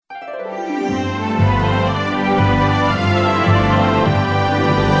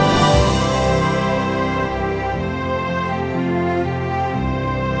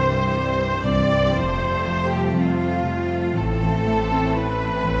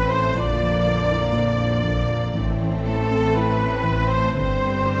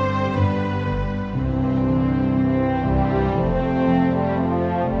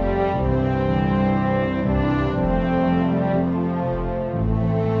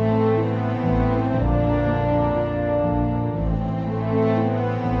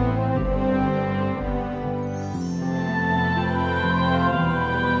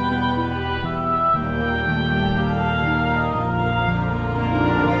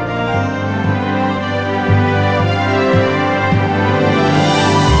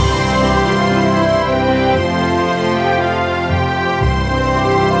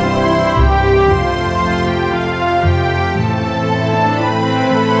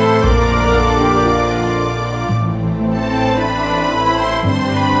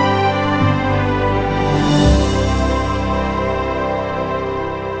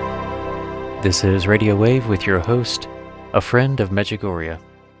This is Radio Wave with your host, A Friend of Medjugorje.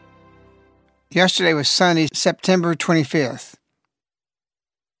 Yesterday was Sunday, September 25th.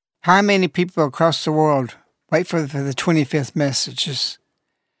 How many people across the world wait for the 25th messages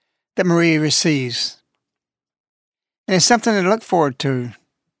that Maria receives? And it's something to look forward to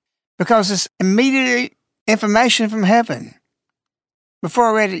because it's immediate information from heaven. Before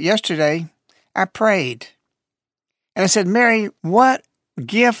I read it yesterday, I prayed. And I said, Mary, what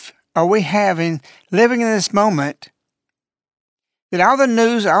gift are we having living in this moment that all the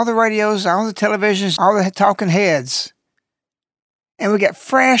news, all the radios, all the televisions, all the talking heads, and we get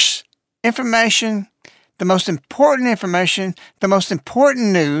fresh information, the most important information, the most important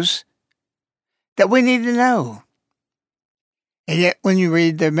news that we need to know. And yet when you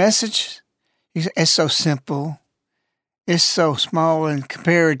read the message, it's so simple. It's so small and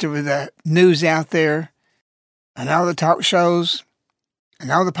compared to the news out there and all the talk shows and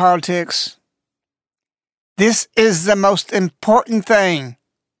all the politics. This is the most important thing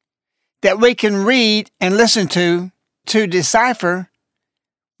that we can read and listen to decipher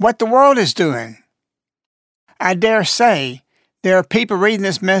what the world is doing. I dare say there are people reading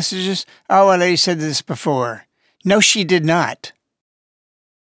this messages, oh, a lady said this before. No, she did not.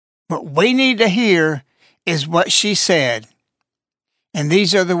 What we need to hear is what she said. And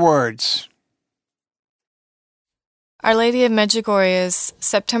these are the words. Our Lady of Medjugorje's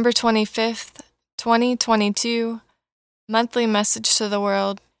September 25th, 2022 monthly message to the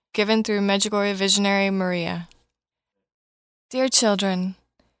world given through Medjugorje visionary Maria. Dear children,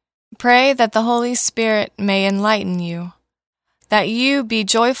 pray that the Holy Spirit may enlighten you, that you be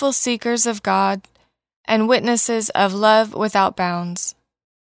joyful seekers of God and witnesses of love without bounds.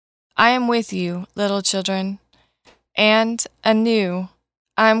 I am with you, little children, and anew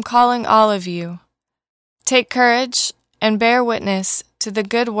I am calling all of you. Take courage and bear witness to the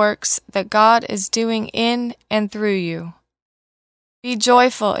good works that God is doing in and through you. Be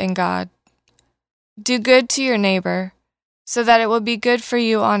joyful in God. Do good to your neighbor, so that it will be good for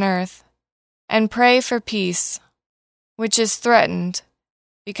you on earth, and pray for peace, which is threatened,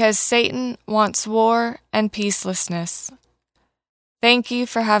 because Satan wants war and peacelessness. Thank you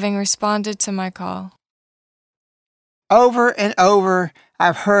for having responded to my call. Over and over,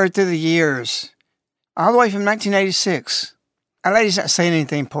 I've heard through the years, all the way from 1986. Our lady's not saying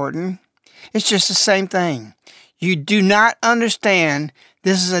anything important. It's just the same thing. You do not understand.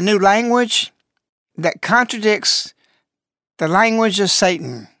 This is a new language that contradicts the language of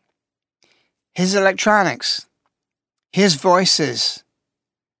Satan. His electronics, his voices,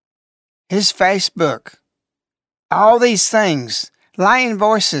 his Facebook, all these things, lying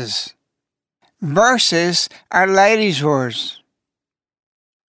voices, versus Our Lady's words.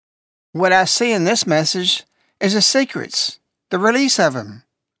 What I see in this message is the secrets, the release of them.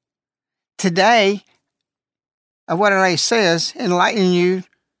 Today, of what Our Lady says, enlightening you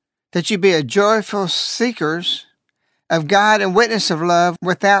that you be a joyful seekers of God and witness of love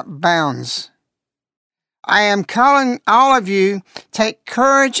without bounds. I am calling all of you, take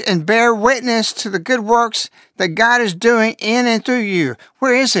courage and bear witness to the good works that God is doing in and through you.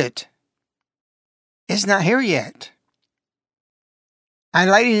 Where is it? It's not here yet. Our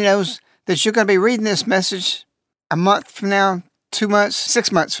Lady knows that you're going to be reading this message a month from now, 2 months,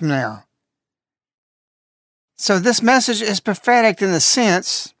 6 months from now. So this message is prophetic in the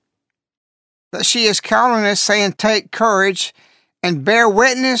sense that she is calling us, saying, take courage and bear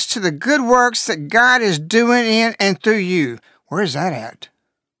witness to the good works that God is doing in and through you. Where is that at?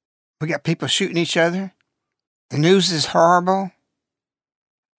 We got people shooting each other. The news is horrible.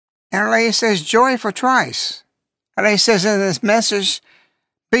 And Our Lady says, joy for twice. Our Lady says in this message,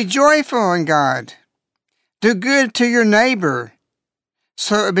 be joyful in God. Do good to your neighbor,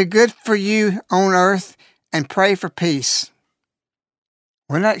 so it will be good for you on earth, and pray for peace.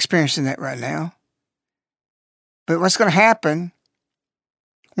 We're not experiencing that right now. But what's going to happen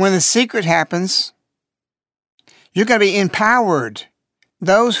when the secret happens, you're going to be empowered.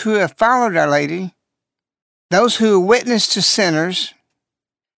 Those who have followed Our Lady, those who witness to sinners,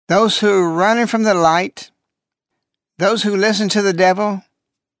 those who are running from the light, those who listen to the devil,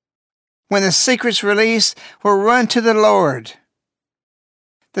 when the secret's released, will run to the Lord.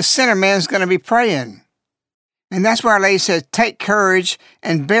 The sinner man's going to be praying. And that's why Our Lady says, take courage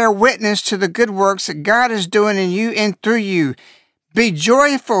and bear witness to the good works that God is doing in you and through you. Be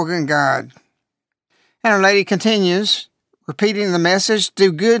joyful in God. And Our Lady continues, repeating the message,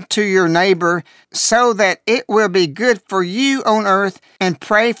 do good to your neighbor so that it will be good for you on earth, and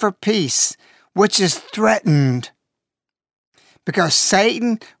pray for peace, which is threatened. Because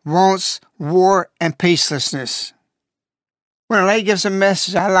Satan wants war and peacelessness. When a lady gives a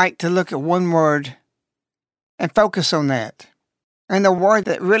message, I like to look at one word and focus on that. And the word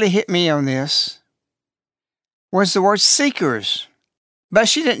that really hit me on this was the word seekers. But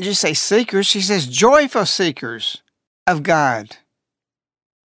she didn't just say seekers, she says joyful seekers of God.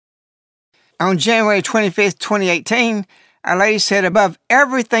 On January 25th, 2018, our lady said, above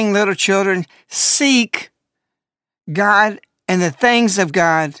everything, little children, seek God and the things of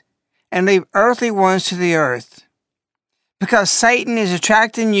God and leave earthly ones to the earth. Because Satan is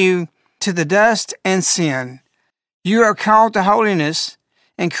attracting you to the dust and sin. You are called to holiness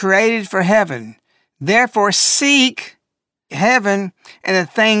and created for heaven. Therefore, seek heaven and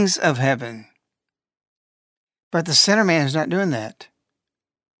the things of heaven. But the sinner man is not doing that.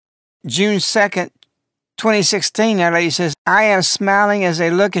 June 2nd, 2016, our lady says, I am smiling as I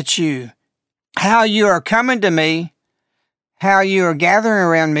look at you. How you are coming to me, how you are gathering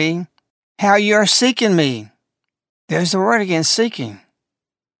around me, how you are seeking me. There's the word again, seeking.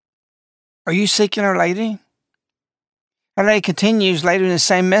 Are you seeking Our Lady? Our Lady continues later in the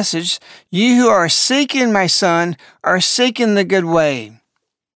same message, you who are seeking my son are seeking the good way.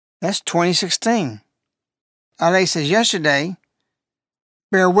 That's 2016. Our Lady says yesterday,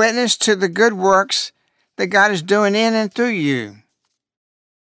 bear witness to the good works that God is doing in and through you.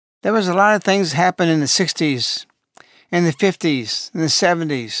 There was a lot of things happen in the 60s, in the 50s, in the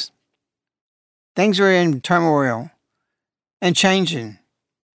 70s. Things were in turmoil and changing.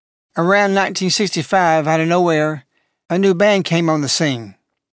 Around 1965, out of nowhere, a new band came on the scene,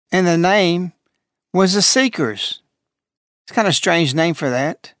 and the name was The Seekers. It's kind of a strange name for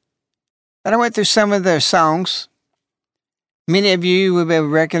that. But I went through some of their songs. Many of you will be able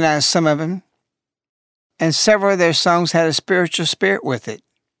to recognize some of them, and several of their songs had a spiritual spirit with it.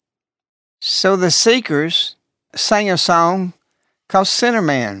 So the Seekers sang a song called Sinner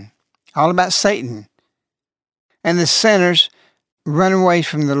Man, all about Satan, and the sinners run away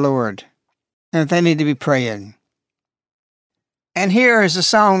from the Lord, and they need to be praying. And here is a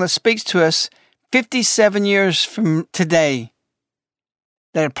song that speaks to us 57 years from today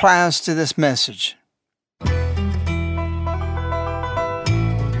that applies to this message.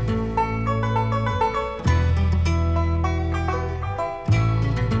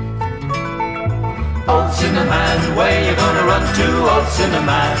 Old sinner man, where you gonna run to? Old sinner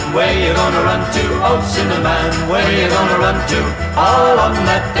man, where you gonna run to? Old sinner man, where you gonna run to? All on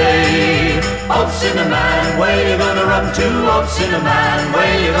that day. Old sinner man, where you gonna run to? Old sinner man,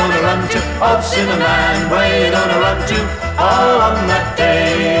 where you gonna run to? Old sinner man, where you gonna run to? All on that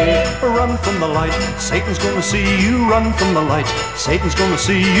day. Run from the light, Satan's gonna see you. Run from the light, Satan's gonna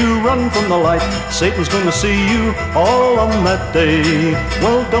see you. Run from the light, Satan's gonna see you. All on that day.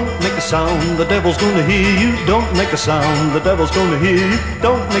 Well, don't make a sound, the devil's gonna hear you. Don't make a sound, the devil's gonna hear you.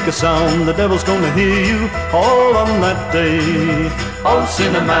 Don't make a sound, the devil's gonna hear you. All on that day. Old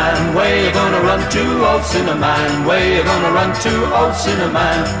sinner man, where you gonna run to? Old sinner man, where you gonna run to? Old sinner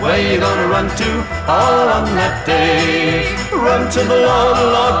man, where you gonna run to? All on that day. Run to the Lord,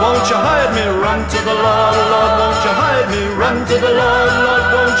 Lord, won't you hide me? Run to the Lord, Lord, won't you hide me? Run to the Lord, Lord,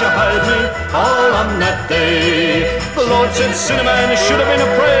 won't you hide me? All on that day. The Lord said, sinner man, you should have been a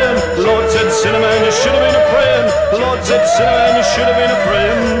praying. The Lord said, sinner man, you should have been a praying. The Lord said, sinner man, you should have been a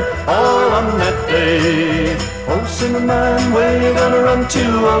praying. All on that day. Oh, sinner man, where you gonna run to?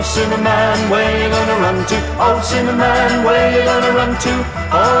 Oh, sinner man, where you gonna run to? Oh, sinner man, where you gonna run to?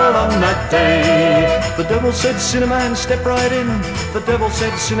 All on that day. The devil said, sinner man, step right in. The devil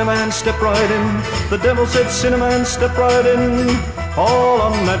said, sinner man, step right in. The devil said, sinner man, step right in. All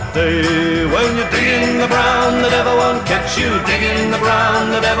on that day. When you dig in the ground, the devil won't catch you. Dig in the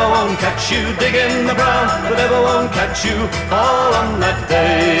ground, the devil won't catch you. Dig in the ground, the devil won't catch you. All on that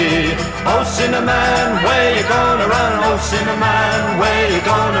day. Oh, sinner man, where you gonna run? Oh, sinner man, where you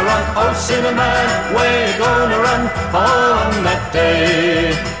gonna run? Oh, sinner man, where you gonna run? All on that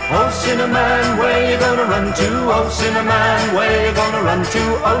day. Oh, sinner man, where you gonna run to? Oh, sinner man, where you gonna run to?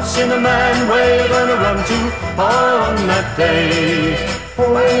 Oh, sinner man, where you gonna run to? All on that day.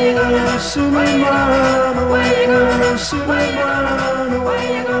 Where you gonna, sinner man? Where you gonna, sinner man?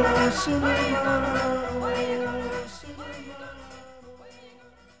 Where you gonna, sinner man? Where you gonna, sinner man?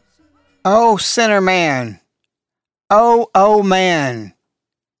 Oh, sinner man. Oh, man.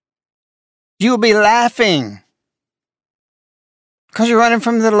 You'll be laughing because you're running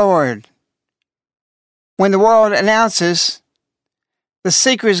from the Lord. When the world announces the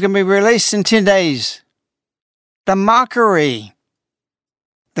secret is going to be released in 10 days, the mockery,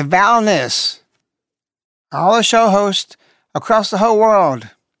 the vileness, all the show hosts across the whole world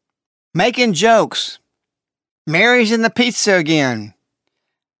making jokes. Mary's in the pizza again.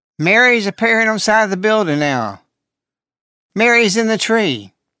 Mary's appearing on the side of the building now. Mary's in the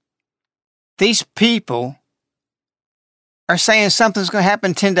tree. These people are saying something's going to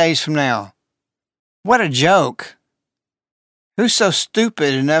happen 10 days from now. What a joke. Who's so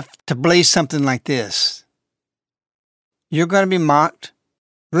stupid enough to believe something like this? You're going to be mocked,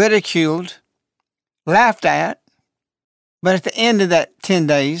 ridiculed, laughed at, but at the end of that 10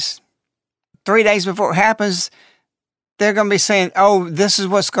 days, 3 days before it happens, they're going to be saying, oh, this is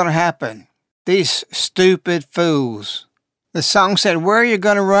what's going to happen. These stupid fools. The song said, where are you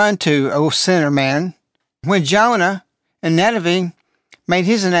going to run to, O sinner man? When Jonah and Nineveh made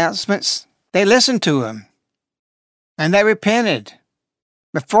his announcements, they listened to him, and they repented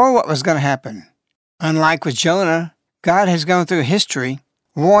before what was going to happen. Unlike with Jonah, God has gone through history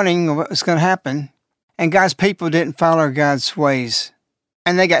warning of what was going to happen, and God's people didn't follow God's ways,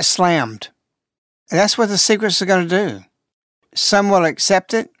 and they got slammed. And that's what the secrets are going to do. Some will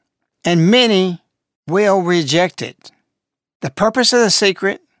accept it, and many will reject it. The purpose of the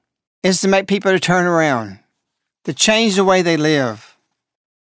secret is to make people to turn around, to change the way they live.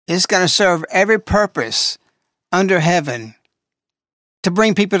 It's going to serve every purpose under heaven to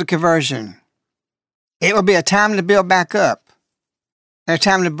bring people to conversion. It will be a time to build back up, and a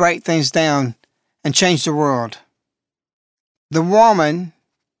time to break things down and change the world. The woman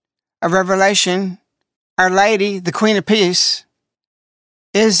of Revelation, Our Lady, the Queen of Peace,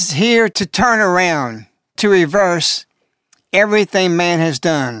 is here to turn around, to reverse everything man has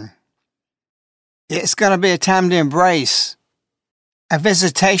done. It's going to be a time to embrace a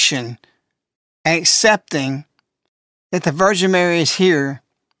visitation, accepting that the Virgin Mary is here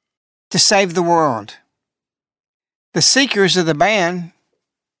to save the world. The Seekers of the band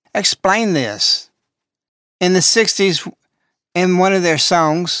explain this. In the 60s, in one of their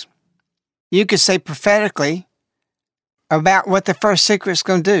songs, you could say prophetically about what the first secret is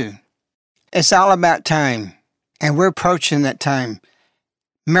going to do. It's all about time, and we're approaching that time.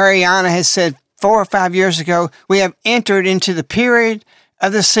 Mariana has said 4 or 5 years ago, we have entered into the period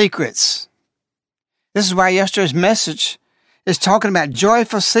of the secrets. This is why yesterday's message is talking about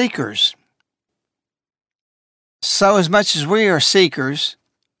joyful seekers. So as much as we are seekers,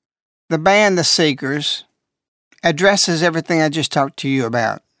 the band The Seekers addresses everything I just talked to you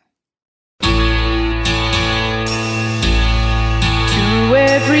about. To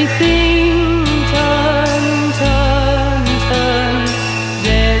everything turn, turn, turn.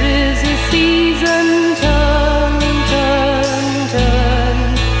 There is a season, turn, turn, turn.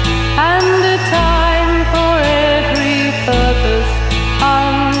 And a time for every purpose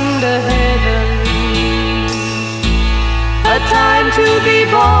under heaven. A time to be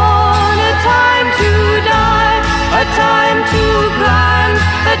born, a time to die, a time to plant,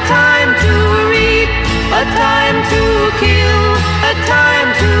 a time to reap, a time to kill, a time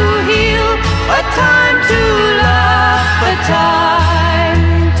to heal, a time to laugh, a time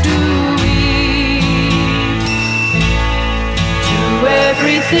to weep. To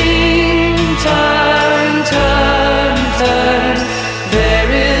everything turn, turn, turn. There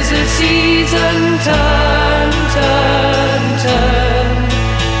is a season, turn, turn, turn.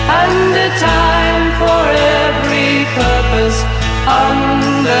 And a time for every purpose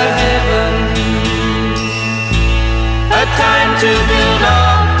under heaven. A time to build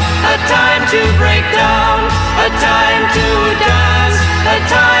up, a time to break down, a time to dance, a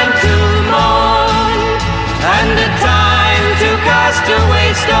time to mourn, and a time to cast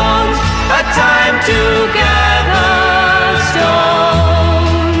away stones, a time to gather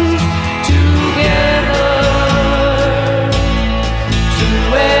stones together. To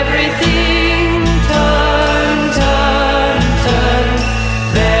everything turn, turn, turn.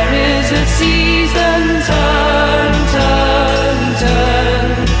 There is a season, turn, turn, turn,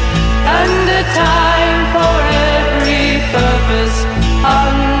 and a time for every purpose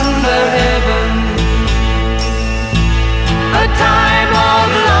under heaven. A time of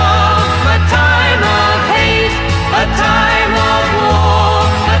love, a time of hate, a time of war,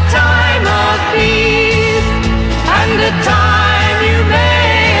 a time of peace, and a time you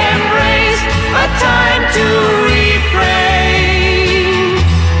may embrace, a time to refrain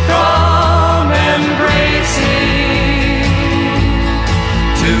from embracing.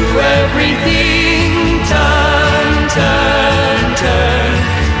 To everything turn, turn, turn.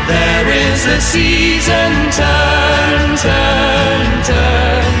 There is a season, turn, turn,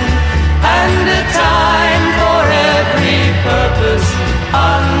 turn, and a time for every purpose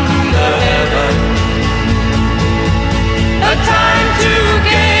under heaven. A time to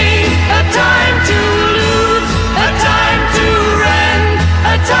gain, a time to lose, a time to rend,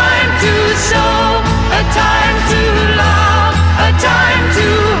 a time to sow, a time to love, a time to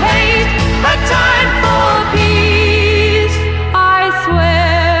hate, a time for peace.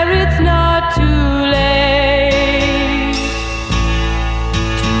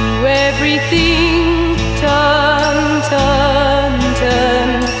 everything turn, turn,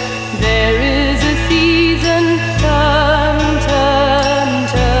 turn. There is a season, turn, turn,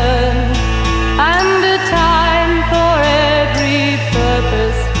 turn, and a time for every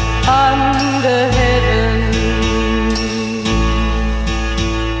purpose under heaven.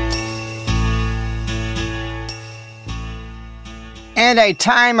 And a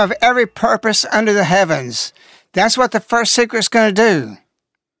time of every purpose under the heavens. That's what the first secret's going to do.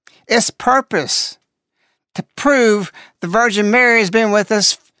 Its purpose to prove the Virgin Mary has been with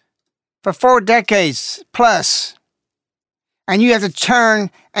us for 4 decades plus. And you have to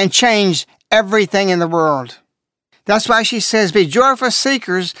turn and change everything in the world. That's why she says, be joyful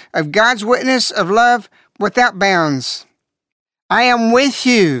seekers of God's witness of love without bounds. I am with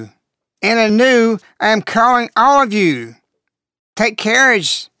you, and anew I am calling all of you. Take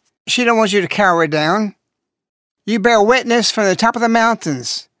courage. She don't want you to cower down. You bear witness from the top of the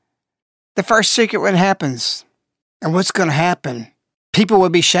mountains. The first secret when it happens. And what's going to happen? People will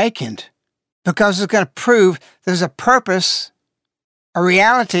be shaken because it's going to prove there's a purpose, a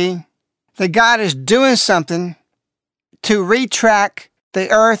reality, that God is doing something to retract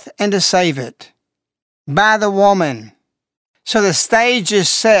the earth and to save it by the woman. So the stage is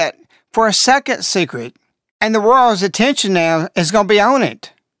set for a second secret, and the world's attention now is going to be on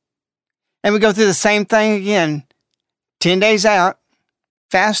it. And we go through the same thing again, 10 days out,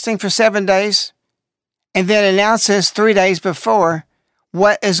 fasting for 7 days, and then announces 3 days before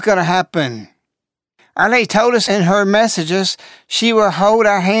what is going to happen. Our Lady told us in her messages, she will hold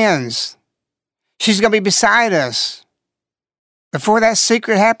our hands. She's going to be beside us. Before that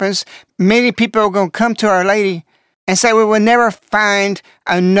secret happens, many people are going to come to Our Lady and say, we will never find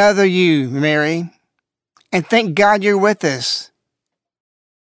another you, Mary. And thank God you're with us.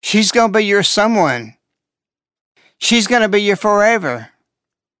 She's going to be your someone. She's going to be your forever.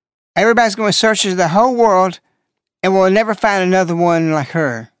 Everybody's going to search the whole world and will never find another one like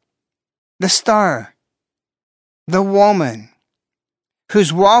her. The star. The woman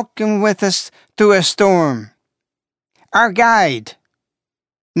who's walking with us through a storm. Our guide.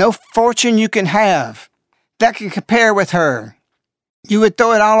 No fortune you can have that can compare with her. You would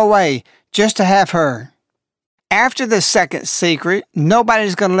throw it all away just to have her. After the second secret,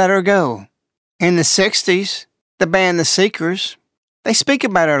 nobody's going to let her go. In the 60s, the band The Seekers, they speak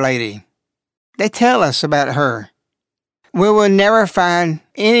about Our Lady. They tell us about her. We will never find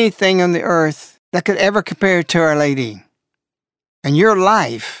anything on the earth that could ever compare to Our Lady. And your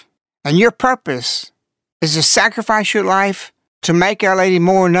life and your purpose is to sacrifice your life to make Our Lady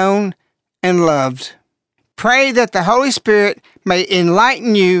more known and loved. Pray that the Holy Spirit may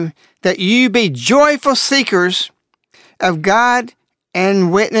enlighten you, that you be joyful seekers of God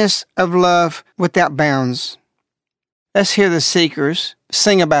and witness of love without bounds. Let's hear the Seekers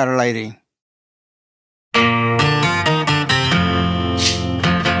sing about Our Lady.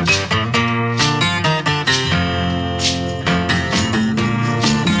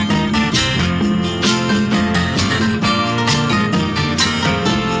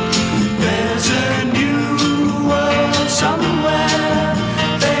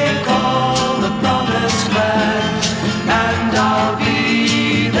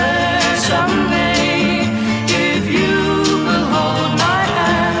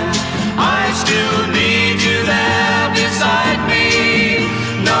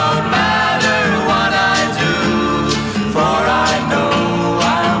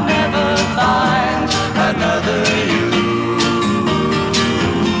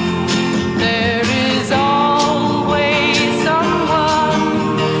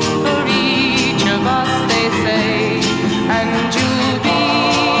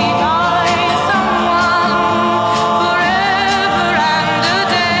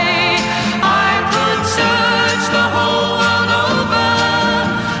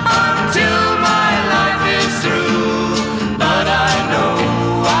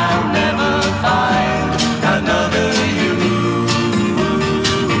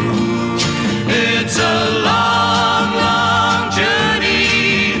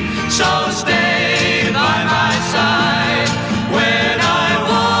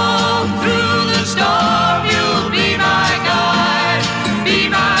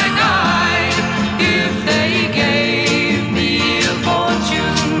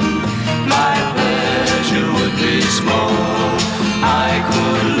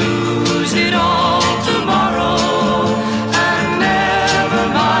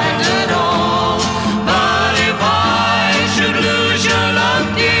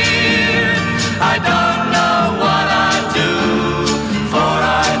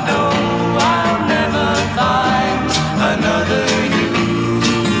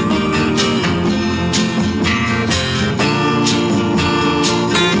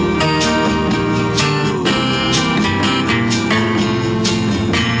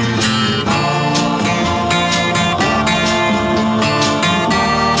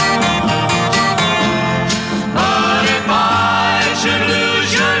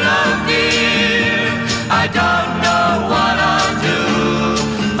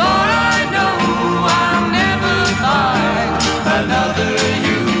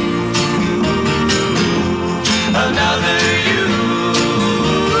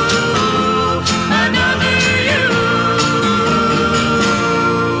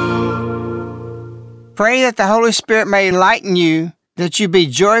 Pray that the Holy Spirit may enlighten you, that you be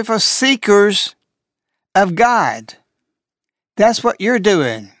joyful seekers of God. That's what you're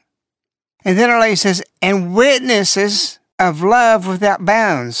doing. And then Our Lady says, and witnesses of love without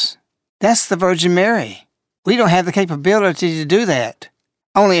bounds. That's the Virgin Mary. We don't have the capability to do that.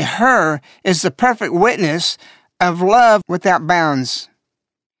 Only her is the perfect witness of love without bounds.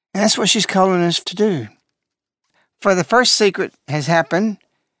 And that's what she's calling us to do. For the first secret has happened,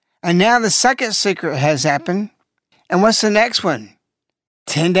 and now the second secret has happened. And what's the next one?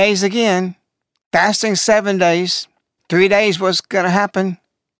 10 days again, fasting 7 days. 3 days was going to happen.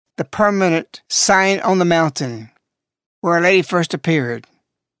 The permanent sign on the mountain where Our Lady first appeared.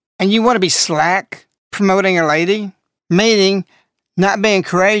 And you want to be slack promoting Our Lady, meaning not being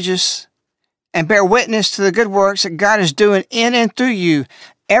courageous, and bear witness to the good works that God is doing in and through you.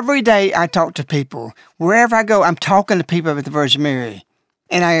 Every day I talk to people. Wherever I go, I'm talking to people about the Virgin Mary.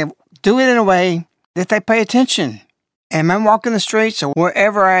 And I do it in a way that they pay attention. And I'm walking the streets or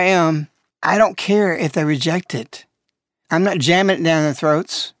wherever I am, I don't care if they reject it. I'm not jamming it down their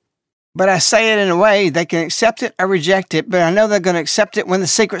throats. But I say it in a way they can accept it or reject it, but I know they're going to accept it when the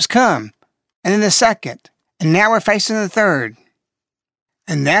secrets come. And then the second. And now we're facing the third.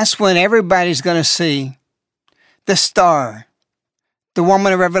 And that's when everybody's going to see the star, the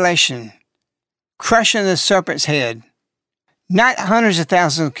woman of Revelation, crushing the serpent's head. Not hundreds of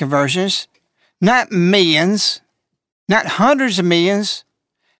thousands of conversions, not millions, not hundreds of millions.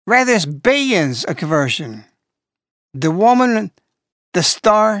 Rather, it's billions of conversion. The woman, the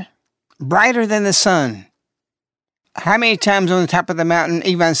star, brighter than the sun. How many times on the top of the mountain,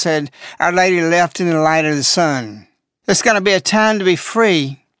 Ivan said, Our Lady left in the light of the sun. It's going to be a time to be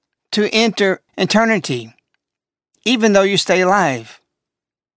free to enter eternity, even though you stay alive.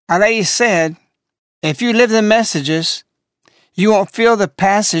 Our Lady said, if you live the messages, you won't feel the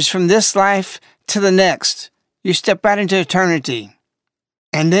passage from this life to the next. You step right into eternity.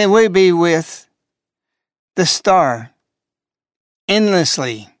 And then we'll be with the star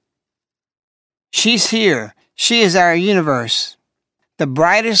endlessly. She's here. She is our universe, the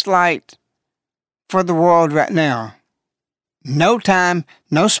brightest light for the world right now. No time,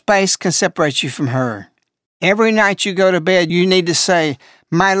 no space can separate you from her. Every night you go to bed, you need to say,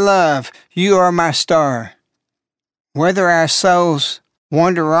 my love, you are my star. Whether our souls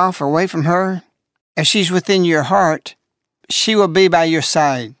wander off or away from her, if she's within your heart, she will be by your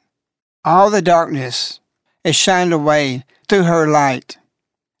side. All the darkness is shined away through her light.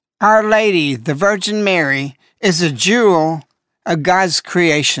 Our Lady, the Virgin Mary, is a jewel of God's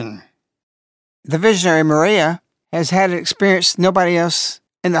creation. The visionary Maria has had an experience nobody else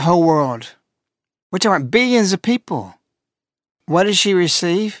in the whole world. We're talking about billions of people. What did she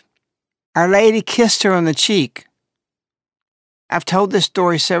receive? Our Lady kissed her on the cheek. I've told this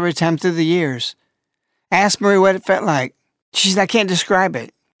story several times through the years. I asked Maria what it felt like. She said, I can't describe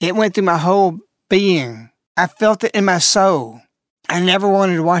it. It went through my whole being. I felt it in my soul. I never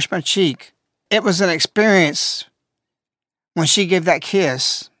wanted to wash my cheek. It was an experience when she gave that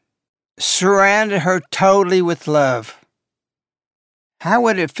kiss, surrounded her totally with love. How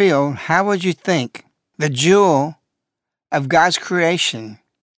would it feel? How would you think the jewel of God's creation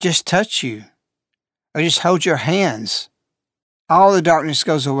just touch you or just hold your hands? All the darkness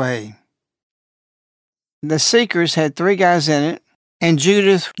goes away. The Seekers had 3 guys in it, and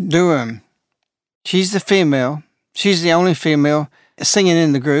Judith Durham. She's the female. She's the only female singing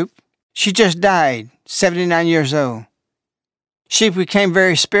in the group. She just died, 79 years old. She became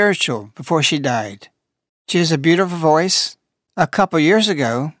very spiritual before she died. She has a beautiful voice. A couple years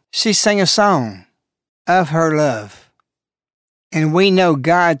ago, she sang a song of her love. And we know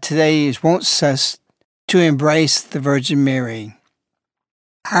God today wants us to embrace the Virgin Mary,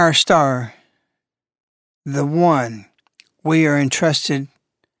 our star, the one we are entrusted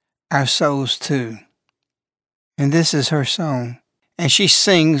our souls to. And this is her song. And she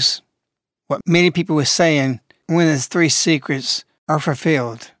sings what many people were saying when the 3 secrets are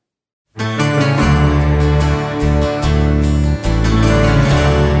fulfilled.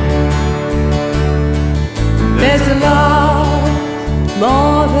 There's a love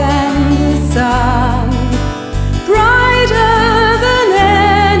more than the sun, brighter than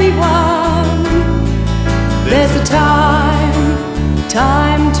anyone. There's a time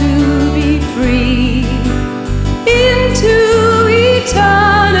to be free into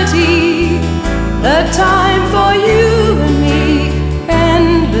eternity, a time for you and me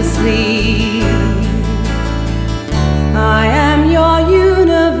endlessly. I am your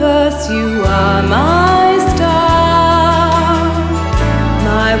universe, you are my star.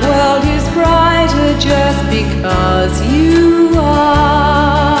 My world is brighter just because you are.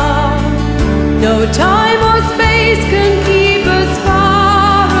 No time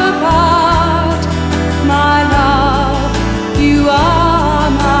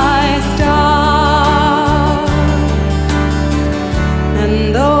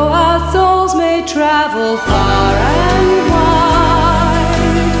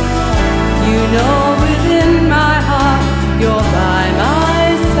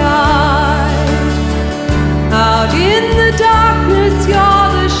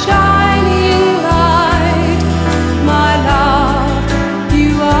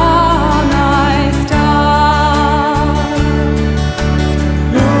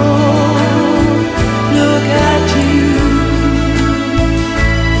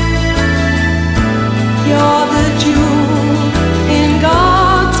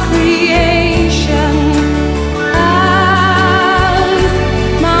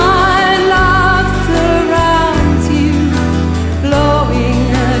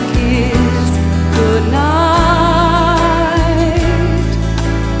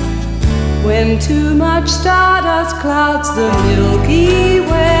when too much stardust clouds the Milky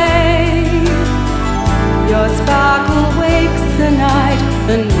Way. Your sparkle wakes the night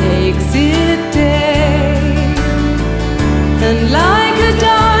and makes it day. And like a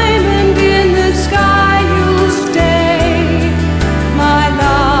diamond in the sky you'll stay. My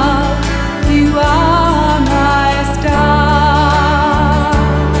love, you are my star.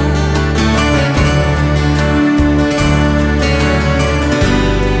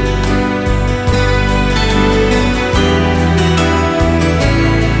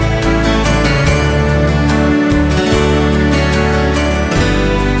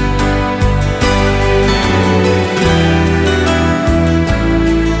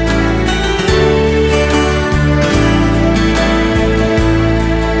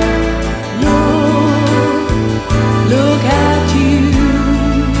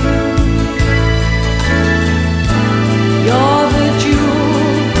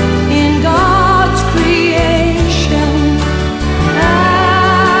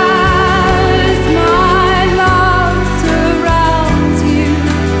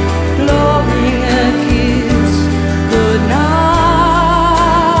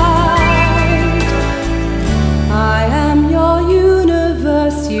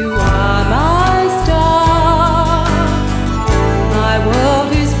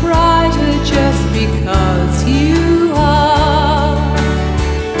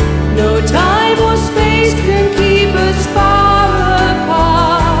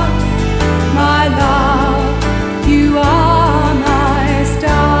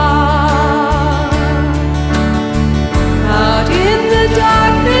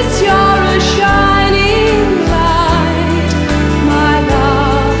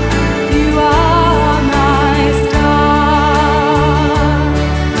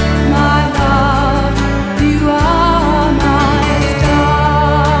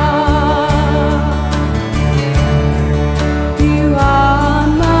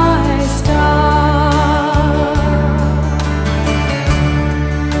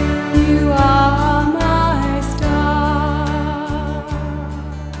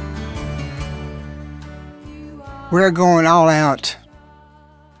 We're going all out.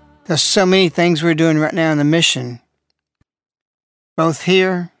 There's so many things we're doing right now in the mission. Both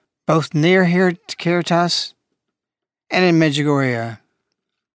here, both near here to Caritas, and in Medjugorje.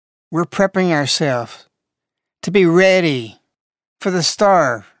 We're prepping ourselves to be ready for the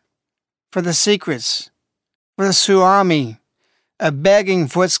star, for the secrets, for the tsunami of begging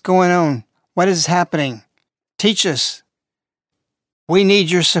for what's going on, what is happening. Teach us. We need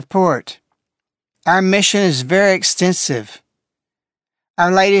your support. Our mission is very extensive.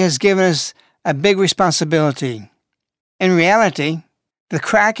 Our Lady has given us a big responsibility. In reality, the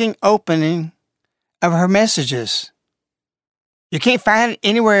cracking opening of her messages. You can't find it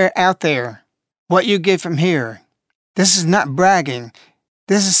anywhere out there, what you get from here. This is not bragging.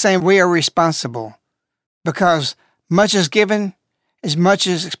 This is saying we are responsible because much is given as much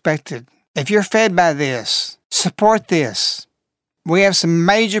is expected. If you're fed by this, support this. We have some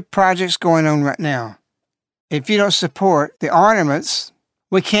major projects going on right now. If you don't support the ornaments,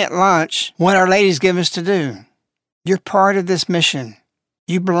 we can't launch what Our Lady's given us to do. You're part of this mission.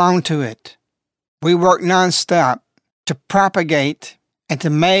 You belong to it. We work nonstop to propagate and to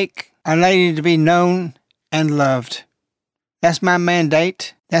make Our Lady to be known and loved. That's my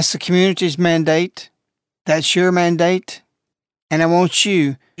mandate. That's the community's mandate. That's your mandate. And I want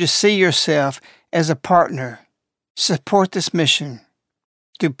you to see yourself as a partner. Support this mission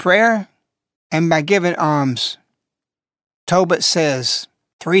through prayer and by giving alms. Tobit says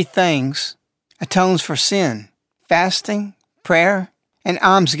 3 things atones for sin: fasting, prayer, and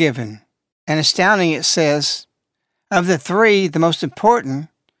almsgiving. And astounding, it says, of the 3, the most important,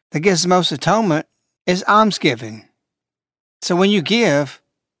 that gives the most atonement, is almsgiving. So when you give,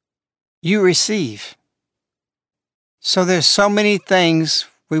 you receive. So there's so many things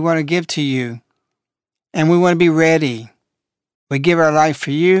we want to give to you, and we want to be ready. We give our life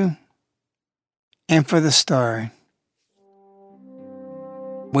for you and for the star.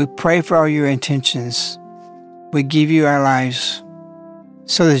 We pray for all your intentions. We give you our lives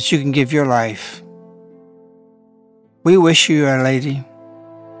so that you can give your life. We wish you, Our Lady.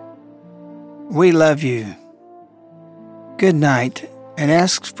 We love you. Good night, and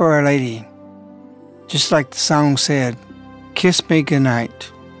ask for Our Lady. Just like the song said, kiss me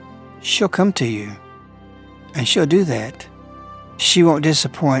goodnight. She'll come to you, and she'll do that. She won't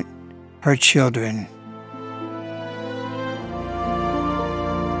disappoint her children.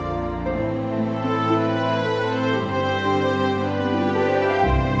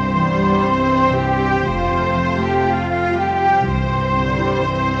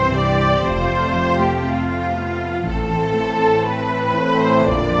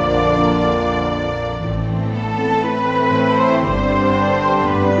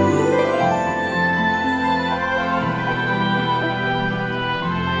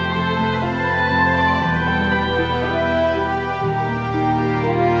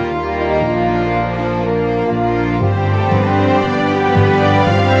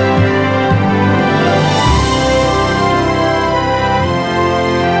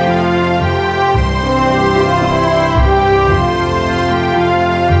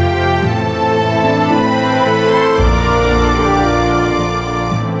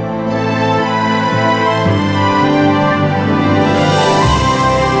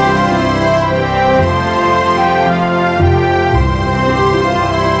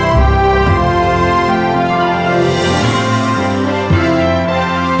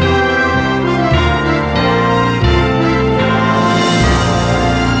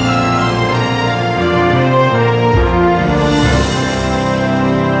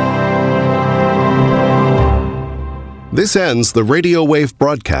 This ends the radio wave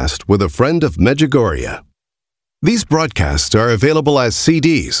broadcast with A Friend of Medjugorje. These broadcasts are available as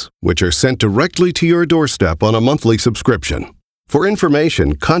CDs, which are sent directly to your doorstep on a monthly subscription. For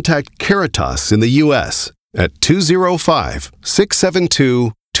information, contact Caritas in the U.S. at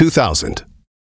 205-672-2000.